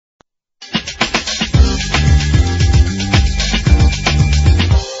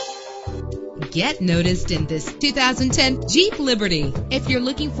Get noticed in this 2010 Jeep Liberty. If you're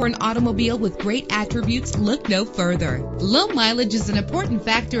looking for an automobile with great attributes, look no further. Low mileage is an important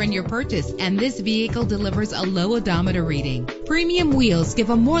factor in your purchase, and this vehicle delivers a low odometer reading. Premium wheels give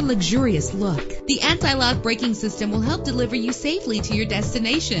a more luxurious look. The anti-lock braking system will help deliver you safely to your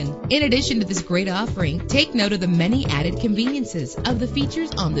destination. In addition to this great offering, take note of the many added conveniences of the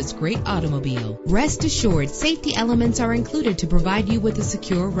features on this great automobile. Rest assured, safety elements are included to provide you with a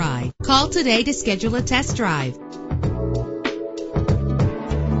secure ride. Call today to schedule a test drive.